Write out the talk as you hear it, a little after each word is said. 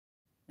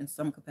in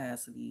some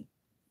capacity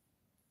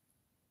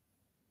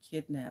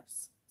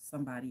kidnaps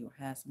somebody or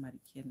has somebody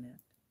kidnapped.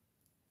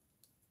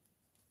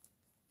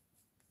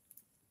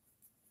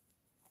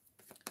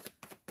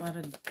 Why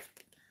did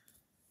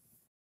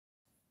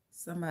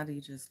somebody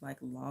just like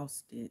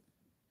lost it?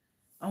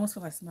 I almost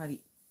feel like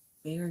somebody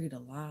buried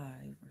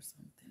alive or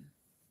something.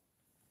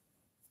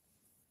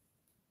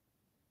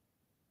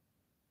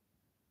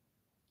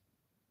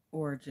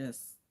 Or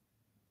just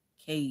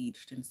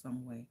caged in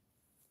some way.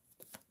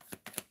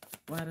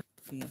 Why did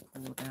it being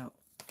pulled out?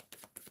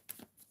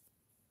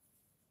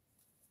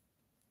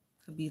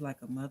 Could be like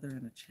a mother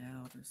and a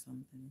child or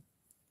something.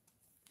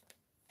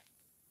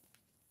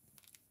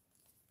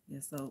 Yeah,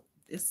 so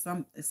it's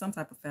some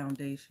type of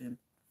foundation,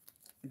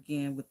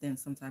 again, within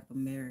some type of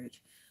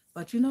marriage.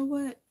 But you know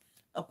what?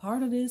 A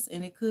part of this,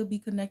 and it could be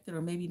connected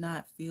or maybe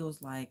not,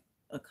 feels like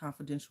a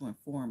confidential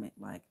informant,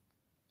 like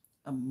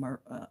a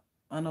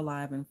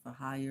unaliving for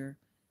hire.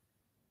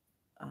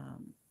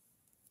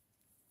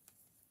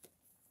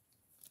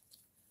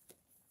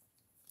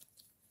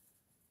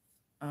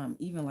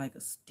 Even like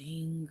a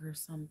sting or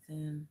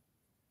something.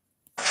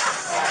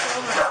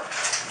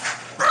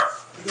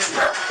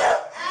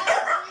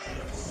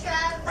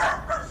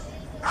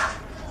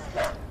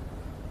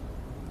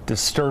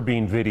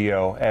 Disturbing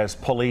video as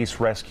police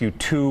rescue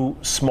two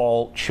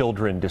small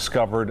children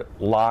discovered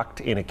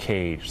locked in a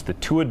cage. The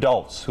two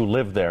adults who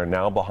lived there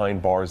now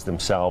behind bars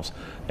themselves.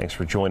 Thanks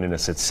for joining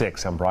us at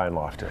 6. I'm Brian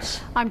Loftus.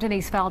 I'm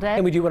Denise Valdez.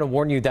 And we do want to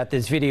warn you that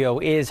this video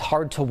is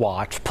hard to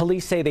watch.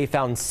 Police say they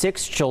found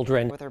 6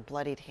 children with her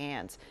bloodied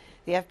hands.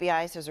 The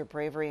FBI says her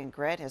bravery and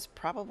grit has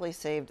probably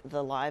saved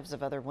the lives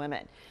of other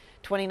women.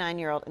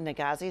 29-year-old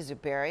Nagazi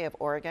Zuberi of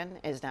Oregon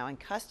is now in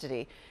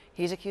custody.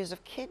 He's accused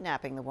of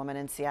kidnapping the woman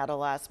in Seattle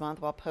last month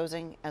while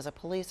posing as a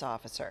police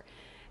officer.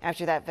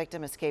 After that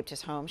victim escaped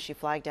his home, she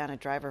flagged down a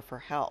driver for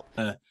help.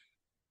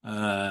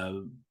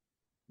 The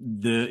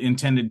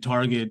intended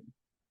target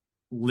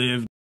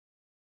lived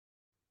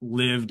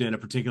at a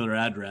particular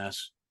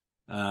address.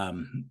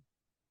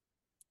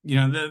 You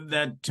know,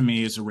 that to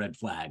me is a red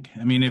flag.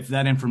 I mean, if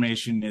that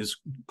information is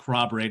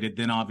corroborated,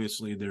 then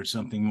obviously there's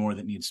something more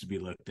that needs to be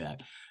looked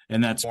at.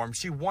 And that's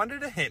she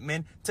wanted a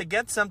hitman to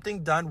get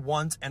something done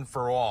once and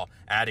for all,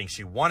 adding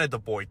she wanted the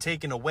boy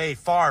taken away,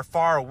 far,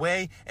 far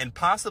away, and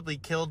possibly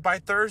killed by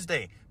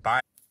Thursday.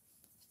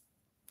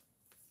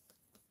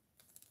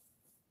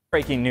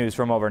 Breaking news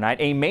from overnight,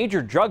 a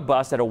major drug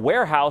bust at a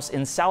warehouse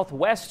in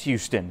southwest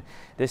Houston.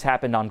 This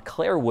happened on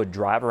Clairwood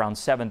Drive around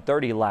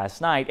 7:30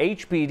 last night.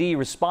 HPD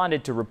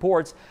responded to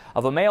reports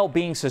of a male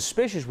being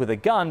suspicious with a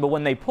gun, but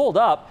when they pulled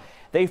up,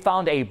 they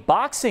found a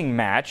boxing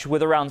match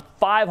with around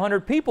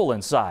 500 people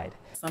inside.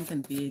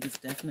 Something big is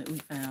definitely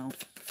found,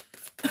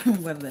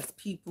 whether that's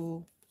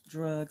people,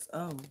 drugs.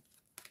 Oh,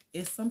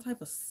 it's some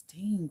type of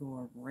sting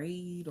or a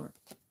raid or...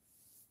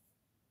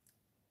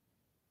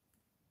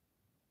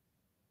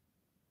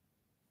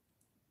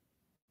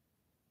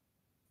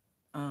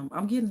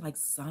 I'm getting like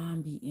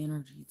zombie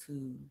energy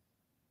too.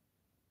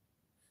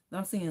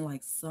 I'm seeing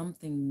like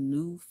something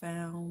new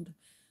found.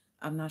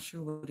 I'm not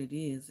sure what it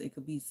is. It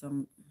could be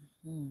something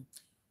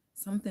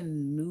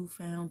new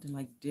found in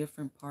like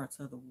different parts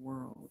of the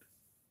world.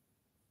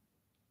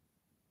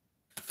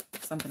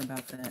 Something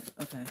about that.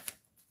 Okay.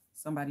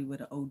 Somebody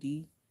with an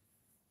OD.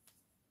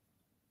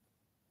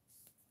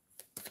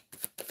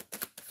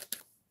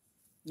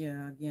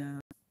 Yeah.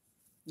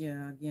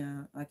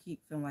 I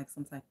keep feeling like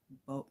some type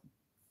of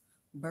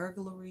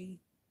burglary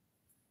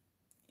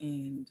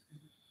and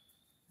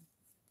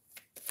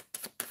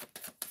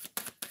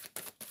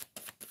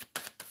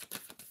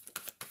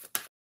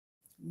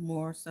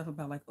more stuff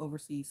about like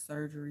overseas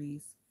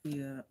surgeries.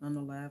 Yeah,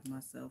 unalive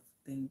myself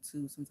thing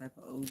too, some type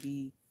of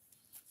OD.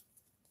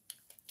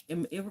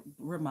 It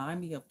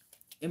remind me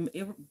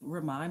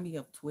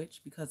of Twitch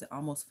because it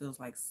almost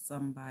feels like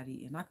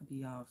somebody, and I could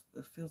be off,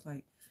 it feels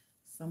like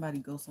somebody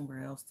goes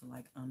somewhere else to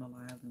like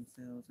unalive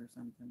themselves or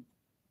something.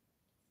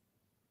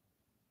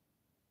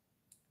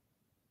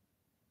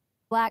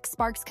 Black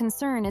sparks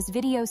concern as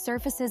video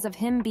surfaces of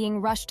him being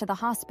rushed to the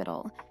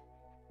hospital.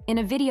 In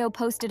a video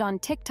posted on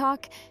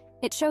TikTok,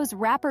 it shows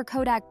rapper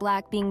Kodak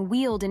Black being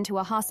wheeled into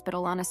a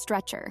hospital on a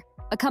stretcher,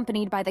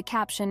 accompanied by the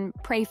caption,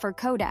 "Pray for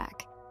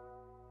Kodak."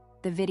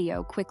 The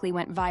video quickly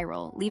went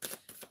viral.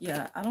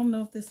 Yeah, I don't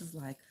know if this is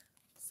like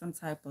some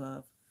type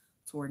of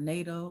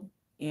tornado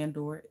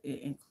and/or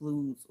it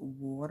includes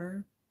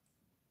water.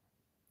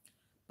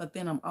 But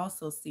then I'm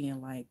also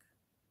seeing like,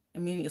 I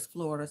mean, it's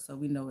Florida, so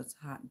we know it's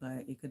hot,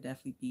 but it could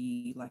definitely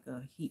be like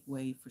a heat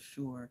wave for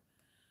sure.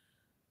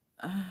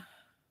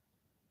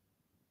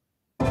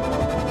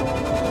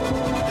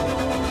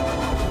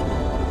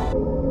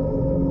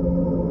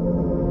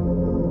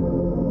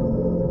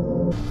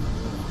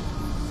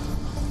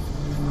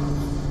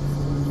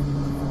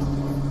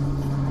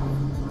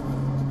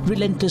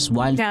 Relentless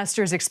wild.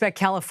 Forecasters expect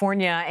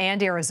California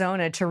and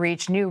Arizona to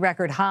reach new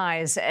record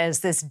highs as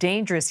this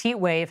dangerous heat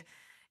wave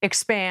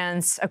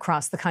expands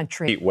across the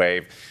country. Heat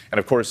wave and,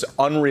 of course,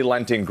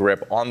 unrelenting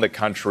grip on the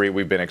country.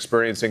 We've been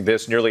experiencing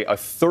this. Nearly a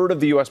third of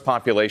the U.S.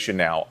 population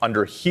now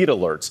under heat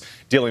alerts,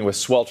 dealing with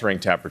sweltering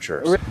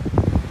temperatures.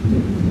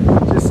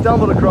 Just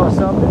stumbled across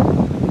something.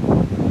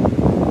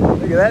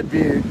 Look at that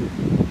view.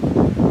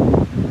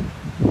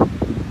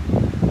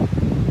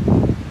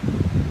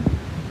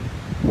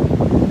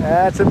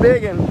 That's a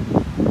big one.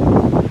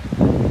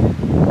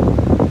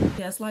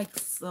 Yeah, it's like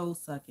soul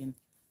sucking.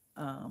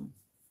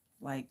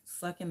 Like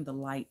sucking the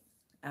light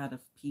out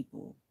of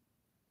people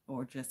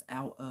or just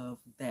out of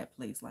that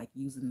place, like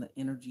using the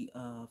energy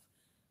of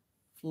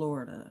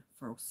Florida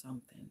for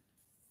something.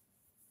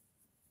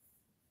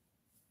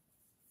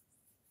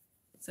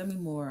 Tell me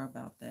more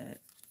about that.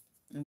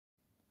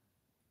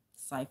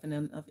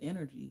 Siphoning of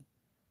energy.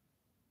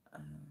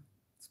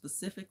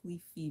 Specifically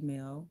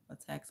female,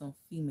 attacks on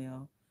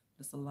female.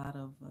 There's a lot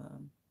of,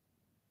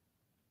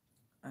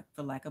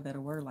 for lack of a better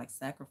word, like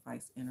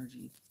sacrifice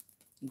energy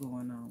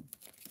going on.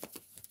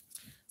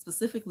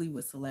 Specifically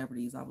with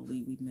celebrities, I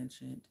believe we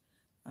mentioned.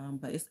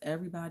 But it's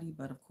everybody,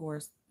 but of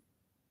course,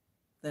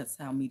 that's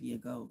how media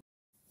goes.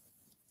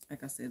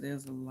 Like I said,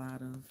 there's a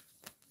lot of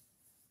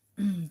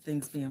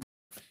things being,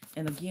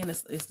 and again,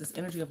 it's this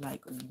energy of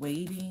like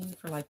waiting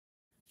for like,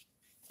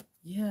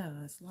 yeah,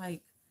 it's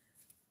like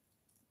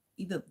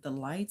either the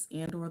lights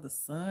and or the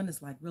sun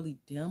is like really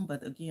dim,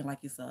 but again, like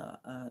it's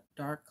a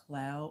dark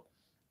cloud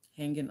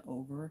hanging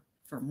over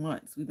for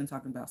months. We've been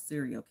talking about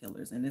serial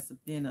killers, and it's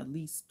been at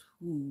least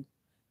 2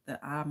 that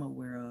I'm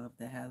aware of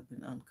that have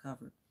been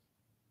uncovered.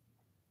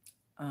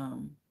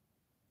 And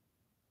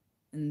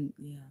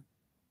yeah,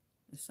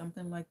 it's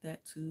something like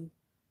that too.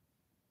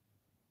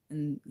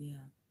 And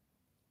yeah,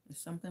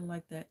 it's something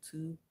like that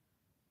too.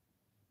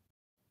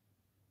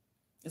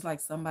 It's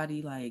like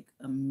somebody like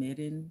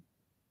admitting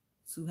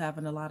to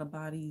having a lot of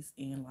bodies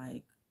and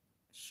like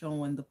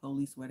showing the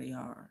police where they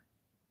are.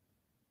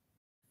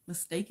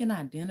 Mistaken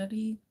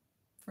identity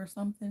for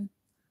something.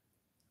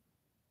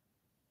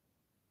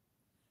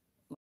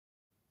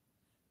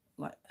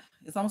 Like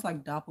it's almost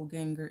like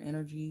doppelganger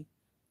energy,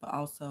 but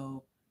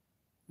also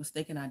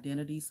mistaken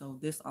identity. So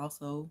this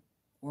also,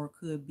 or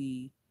could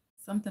be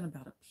something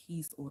about a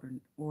peace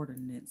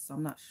ordinance. So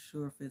I'm not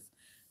sure if it's,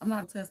 I'm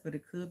not a test, but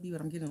it could be,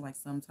 but I'm getting like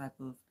some type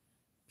of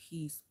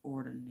peace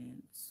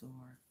ordinance,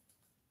 or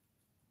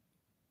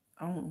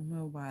I don't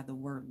know why the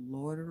word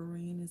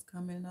loitering is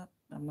coming up.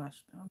 I'm not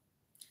sure.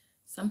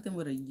 Something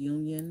with a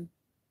union.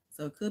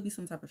 So it could be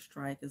some type of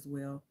strike as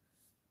well.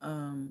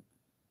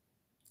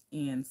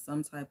 And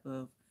some type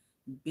of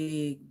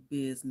big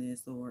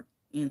business or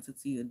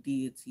entity or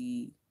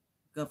deity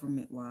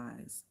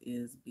government-wise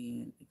is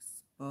being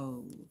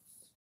exposed.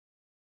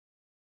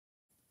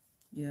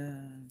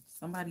 Yeah,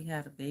 somebody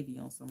had a baby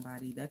on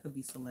somebody. That could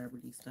be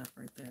celebrity stuff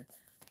right there.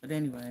 But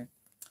anyway,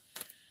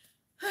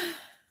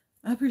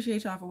 I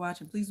appreciate y'all for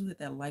watching. Please do hit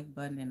that like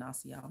button, and I'll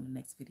see y'all in the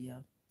next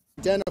video.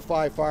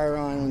 Identify Fire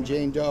Island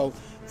Jane Doe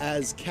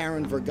as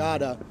Karen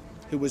Vergata,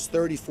 who was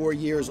 34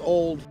 years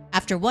old.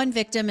 After one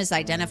victim is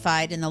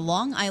identified in the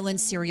Long Island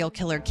serial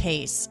killer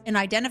case, an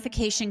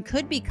identification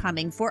could be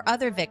coming for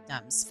other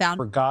victims found.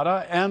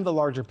 Vergata and the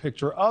larger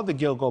picture of the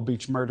Gilgo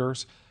Beach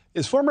murders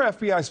is former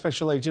FBI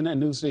special agent and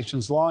News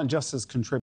Nation's law and justice contributor